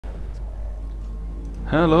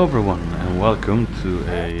Hello everyone and welcome to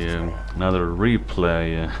another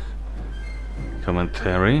replay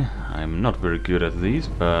commentary. I'm not very good at these,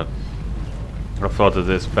 but I thought that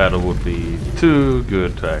this battle would be too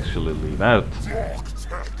good to actually leave out.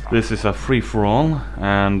 This is a free-for-all,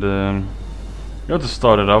 and you have to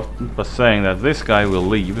start it off by saying that this guy will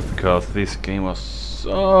leave because this game was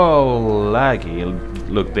so laggy.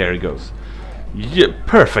 Look, there he goes. Yeah,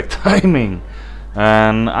 perfect timing!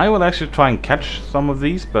 And I will actually try and catch some of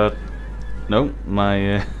these, but no,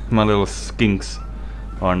 my my little skinks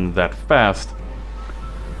aren't that fast.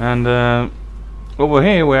 And over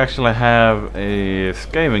here we actually have a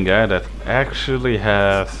scavenging guy that actually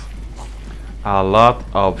has a lot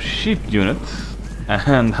of sheep units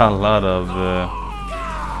and a lot of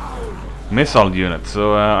missile units.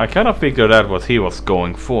 So I kind of figured out what he was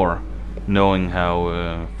going for, knowing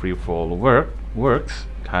how free-fall works,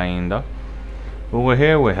 kinda. Over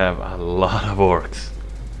here we have a lot of orcs,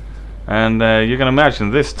 and you can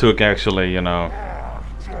imagine this took actually, you know,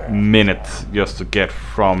 minutes just to get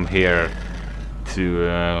from here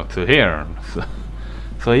to here.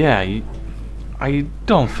 So yeah, I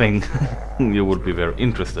don't think you would be very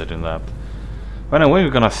interested in that. But anyway,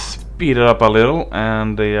 we're gonna speed it up a little,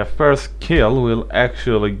 and the first kill will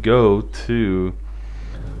actually go to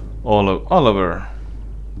Oliver.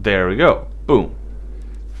 There we go. Boom.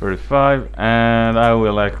 35, and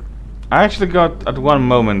I actually got at one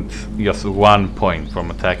moment just 1 point from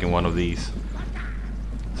attacking one of these.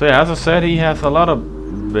 So yeah, as I said, he has a lot of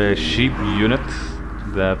sheep units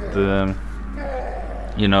that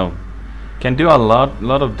you know, can do a lot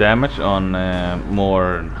of damage on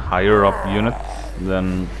more higher up units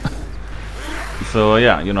than so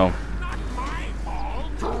yeah, you know,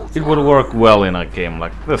 it would work well in a game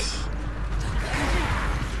like this.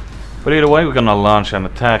 But either way, we're gonna launch an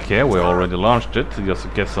attack here. We already launched it just to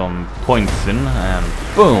get some points in, and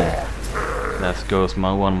boom! That goes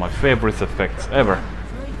one of my favorite effects ever.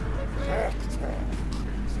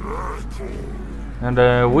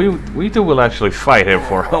 And we two will actually fight here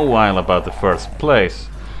for a while about the first place.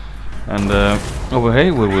 And over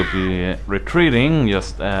here we will be retreating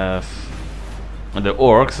just as the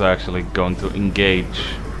orcs are actually going to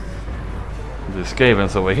engage the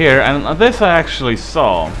scavens over here. And this I actually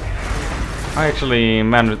saw. I actually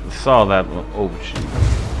saw that. Oh,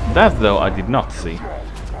 that though I did not see.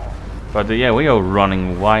 But yeah, we are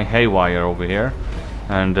running haywire over here,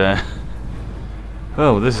 and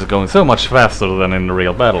oh, this is going so much faster than in the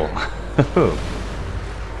real battle.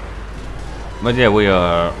 But yeah, we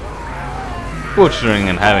are butchering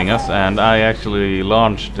and having us, and I actually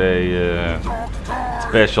launched a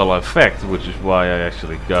special effect, which is why I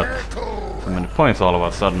actually got so many points all of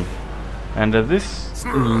a sudden. And this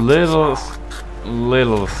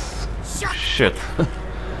little shit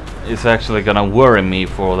is actually gonna worry me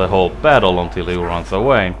for the whole battle until he runs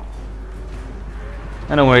away.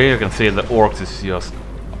 Anyway, you can see the orcs is just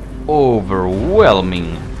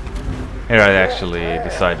overwhelming. Here I actually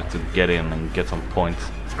decided to get in and get some points,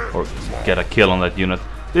 or get a kill on that unit.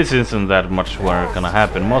 This isn't that much where gonna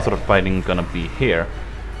happen. Most of the fighting is gonna be here,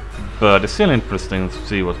 but it's still interesting to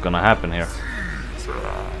see what's gonna happen here.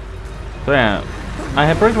 So yeah,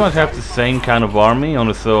 I pretty much have the same kind of army,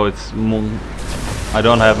 only so it's more, I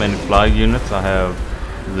don't have any fly units, I have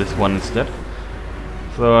this one instead.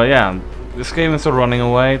 So yeah, the scavens are running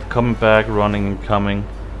away, coming back, running and coming,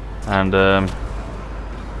 and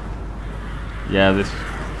yeah,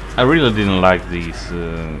 I really didn't like these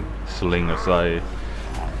slingers. I,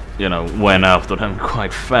 you know, went after them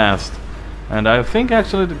quite fast, and I think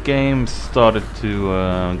actually the game started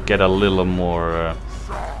to get a little more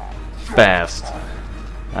fast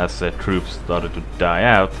as the troops started to die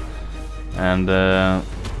out. And yeah,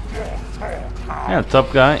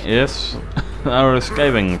 top guy is our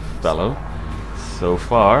escaping fellow so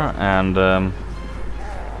far. And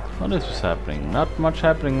what is happening? Not much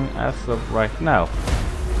happening as of right now.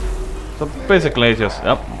 So basically just,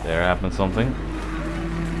 oh, there happened something.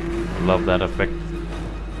 Love that effect.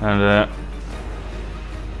 And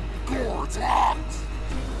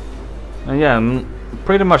yeah,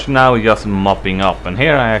 pretty much now just mopping up, and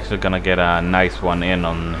here I actually gonna get a nice one in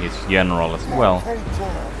on his general as well.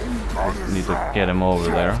 Just need to get him over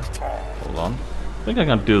there. Hold on. I think I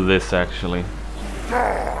can do this actually.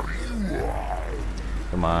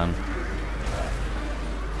 Come on.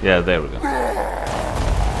 Yeah, there we go.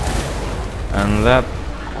 And that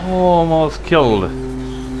almost killed.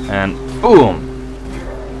 And boom!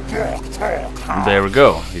 There we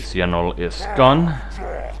go. His general is gone.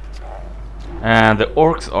 And the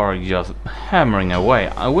orcs are just hammering away.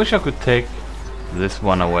 I wish I could take this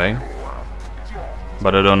one away,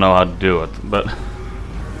 but I don't know how to do it. But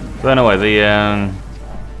So anyway,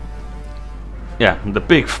 yeah, the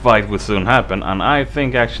big fight will soon happen, and I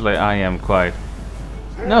think actually I am quite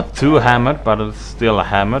not too hammered, but it's still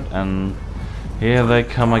hammered, and here they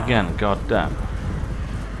come again. God damn.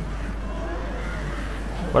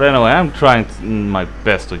 But anyway, I'm trying my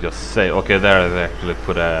best to just say, okay, there they actually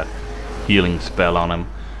put a healing spell on him,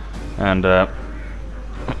 and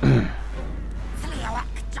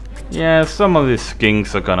yeah, some of these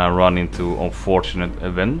skinks are gonna run into unfortunate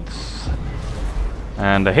events,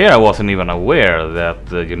 and here I wasn't even aware that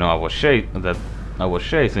you know, I was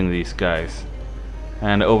chasing these guys,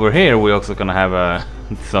 and over here we're also gonna have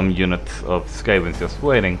some units of Skavens just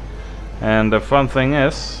waiting, and the fun thing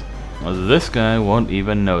is, this guy won't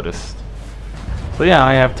even notice. So yeah,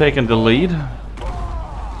 I have taken the lead,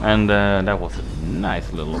 and that was a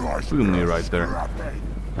nice little boomy right there.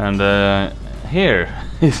 And here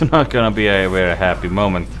is not gonna be a very happy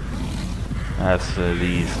moment as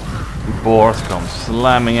these boars come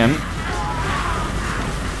slamming in.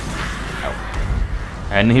 Oh.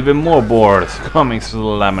 And even more boars coming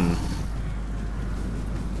slamming.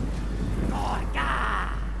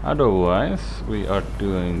 Otherwise, we are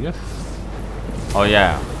doing this. Oh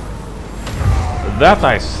yeah, that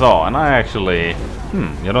I saw, and I actually,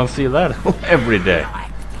 you don't see that every day.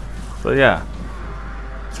 So yeah.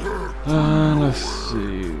 Let's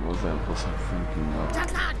see, what else was I thinking of?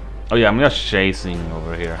 Oh yeah, I'm just chasing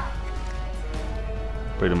over here,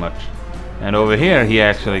 pretty much. And over here, he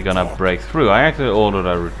actually gonna break through. I actually ordered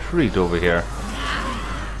a retreat over here,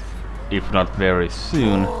 if not very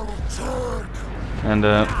soon. And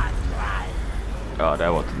oh, that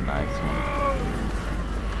was a nice one.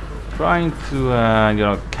 Trying to you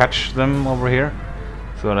know, catch them over here,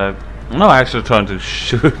 so that no, actually trying to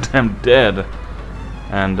shoot them dead.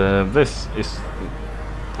 And this is,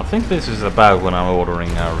 I think this is about when I'm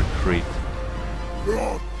ordering a retreat.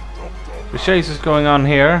 The chase is going on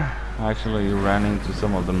here. I actually ran into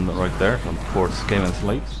some of them right there, from towards Skaven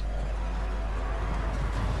Slates.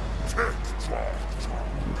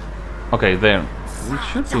 Okay, there. We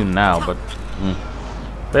should do now, but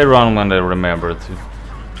they run when they remember to.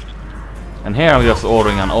 And here I'm just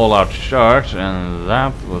ordering an all-out charge, and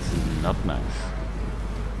that was not nice.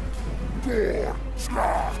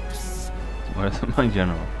 Where's my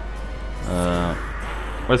general?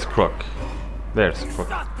 Where's Croc? There's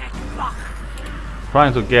Croc.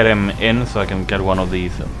 Trying to get him in so I can get one of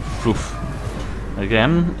these proof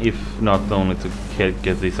again, if not only to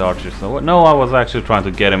get these archers. So, no, I was actually trying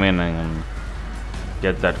to get him in and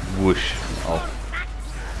get that whoosh off.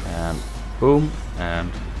 And boom,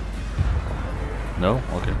 and no,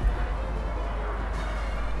 okay.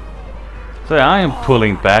 So yeah, I am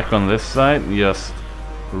pulling back on this side, just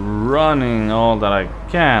running all that I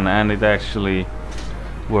can, and it actually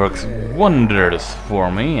works wonders for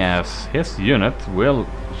me, as his unit will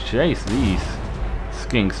chase these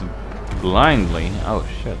skinks blindly. Oh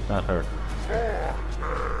shit, that hurt.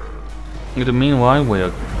 In the meanwhile, we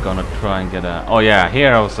are gonna try and get a... Oh yeah,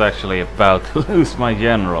 here I was actually about to lose my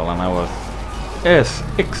general, and I was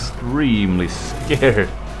extremely scared.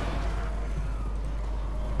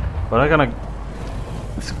 But I'm gonna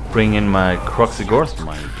bring in my Croxigors,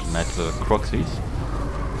 my natural Croxies.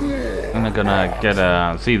 And I'm gonna get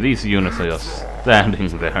a... See, these units are just standing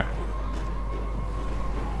there.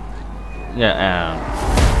 Yeah,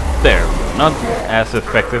 and there. Not as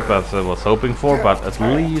effective as I was hoping for, but at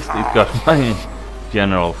least it got my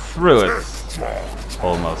general through it.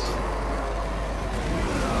 Almost.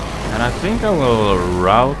 And I think I will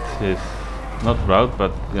route his... Not route,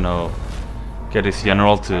 but, you know, get his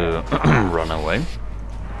general to run away.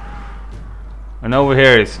 And over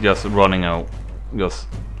here is just running out, just,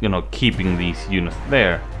 you know, keeping these units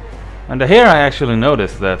there. And here I actually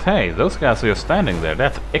noticed that, hey, those guys are just standing there.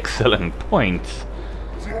 That's excellent points.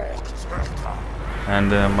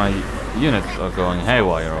 And my units are going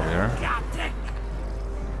haywire over here.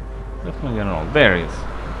 That's my general. There he is.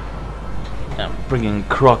 I'm bringing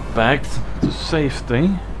Croc back to safety.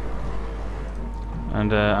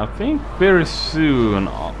 And I think very soon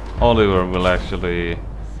Oliver will actually...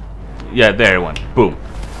 Yeah, there it went. Boom.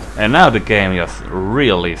 And now the game just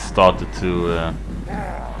really started to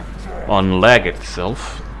unlag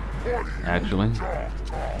itself, actually.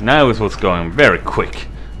 Now is what's going very quick.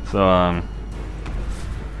 So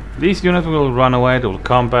these units will run away, they will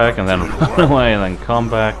come back, and then run away, and then come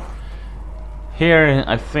back. Here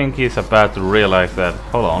I think he's about to realize that,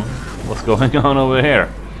 hold on, what's going on over here?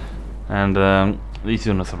 And these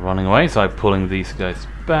units are running away, so I'm pulling these guys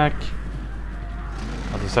back.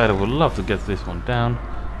 As I said, I would love to get this one down.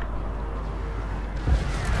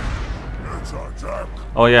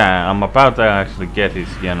 Oh yeah, I'm about to actually get his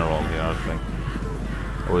general here, I think.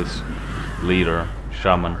 Or his leader,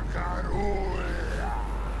 shaman.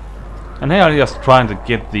 And here I'm just trying to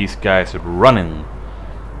get these guys running.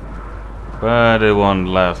 But it won't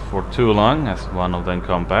last for too long, as one of them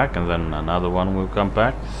come back, and then another one will come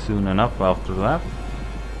back soon enough after that.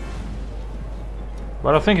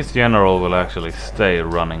 But I think his general will actually stay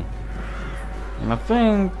running. And I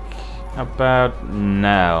think about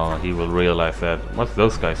now he will realize that, what's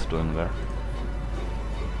those guys doing there?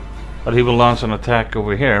 But he will launch an attack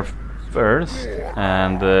over here first,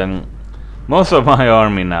 and most of my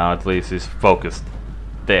army now at least is focused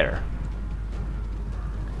there.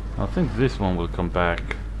 I think this one will come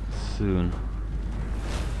back soon.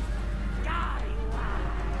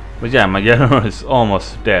 But yeah, my general is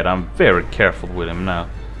almost dead. I'm very careful with him now.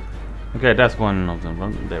 Okay, that's one of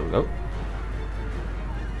them. There we go.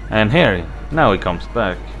 And here, now he comes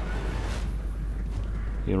back.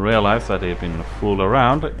 He realized that he'd been fooled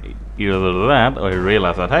around. Either that, or he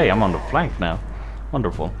realized that, hey, I'm on the flank now.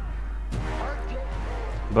 Wonderful.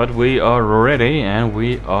 But we are ready, and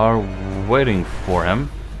we are waiting for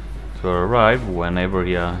him to arrive whenever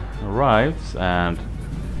he arrives. And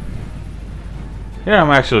here I'm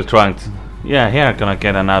actually trying to, yeah, here I'm gonna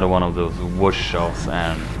get another one of those whoosh shots,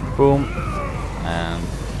 and boom, and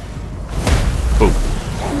boom.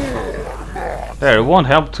 There, it won't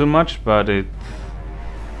help too much, but it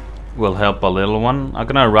will help a little one. I'm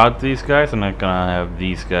gonna route these guys, and I'm gonna have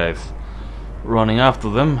these guys running after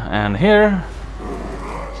them. And here,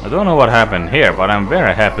 I don't know what happened here, but I'm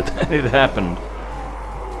very happy that it happened.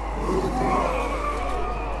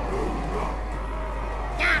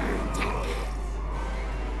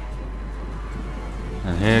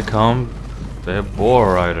 And here come the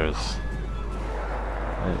boar riders.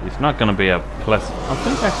 It's not gonna be a pleasant. I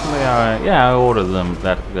think actually, yeah, I ordered them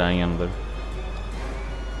that guy in there.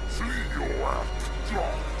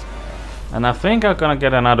 And I think I'm gonna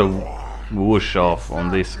get another whoosh off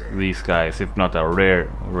on these guys, if not a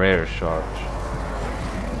rare charge.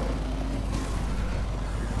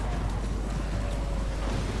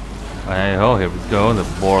 Hey ho, here we go. The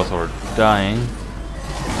boars are dying.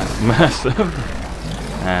 That's massive.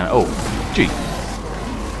 And oh, gee.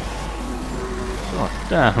 Oh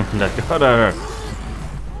damn, that got her.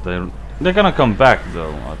 They're gonna come back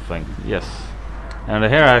though, I think. Yes. And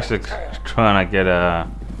here I'm actually trying to get a.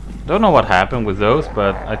 Don't know what happened with those,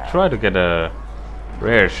 but I tried to get a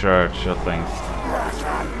rare charge, I think.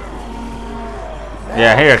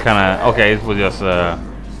 Yeah, here kinda. Okay, it was just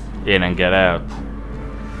in and get out.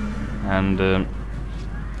 And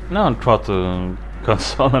now I'm trying to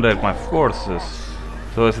consolidate my forces.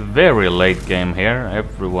 So it's a very late game here.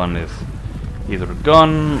 Everyone is either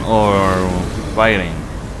gone or fighting.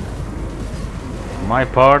 My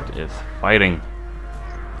part is fighting.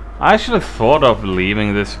 I actually thought of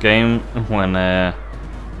leaving this game when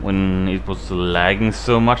it was lagging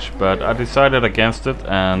so much, but I decided against it,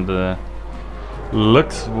 and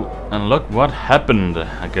look what happened.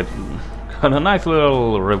 I got a nice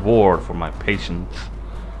little reward for my patience.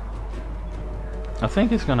 I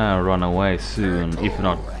think he's gonna run away soon, if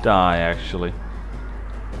not die actually.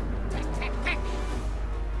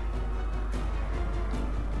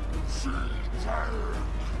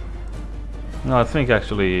 No, I think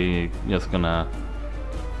actually just gonna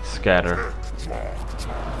scatter.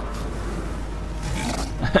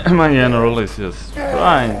 My general is just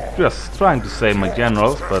trying to save my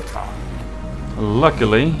generals, but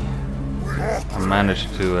luckily I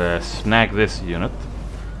managed to snag this unit.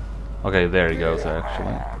 Okay, there he goes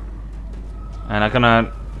actually. And I'm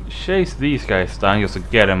gonna chase these guys down just to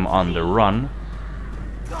get him on the run,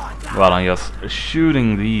 while I'm just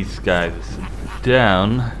shooting these guys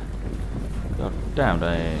down. God damn,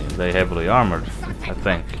 they heavily armored, I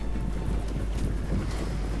think.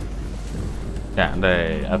 Yeah,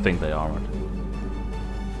 I think they armored.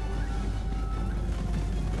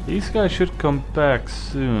 These guys should come back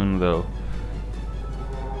soon though.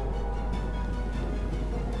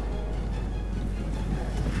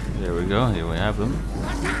 There we go, here we have them.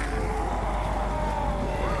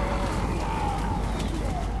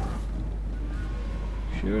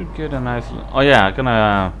 Should get a nice... Oh yeah, I'm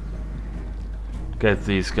gonna get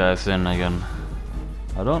these guys in again.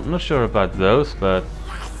 Not sure about those, but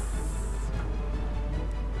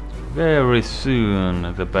very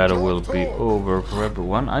soon the battle will be over for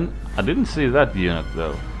everyone. I didn't see that unit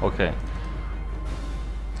though. Okay.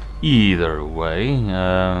 Either way,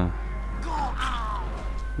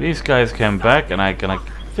 these guys came back, and I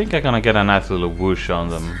think I'm gonna get a nice little whoosh on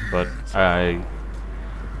them, but I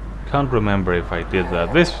can't remember if I did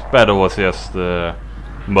that. This battle was just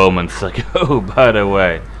moments ago, by the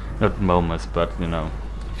way. Not moments, but you know,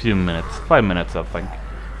 a few minutes, 5 minutes I think.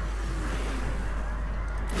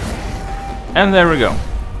 And there we go.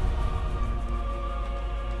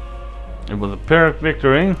 It was a Pyrrhic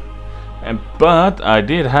victory, but I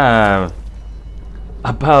did have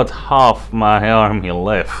about half my army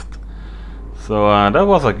left. So that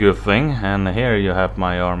was a good thing, and here you have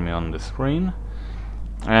my army on the screen.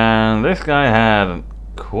 And this guy had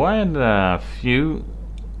quite a few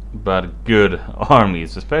but good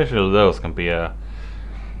armies, especially those can be a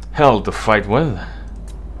hell to fight with.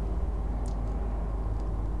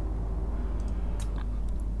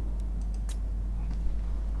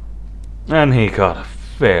 And he got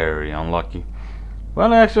very unlucky.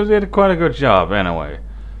 Well, I actually did quite a good job anyway.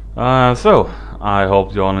 So, I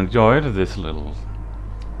hope you all enjoyed this little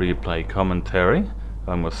replay commentary.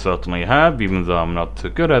 I most certainly have, even though I'm not too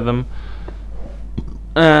good at them.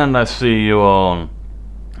 And I see you all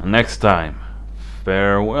next time.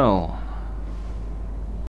 Farewell.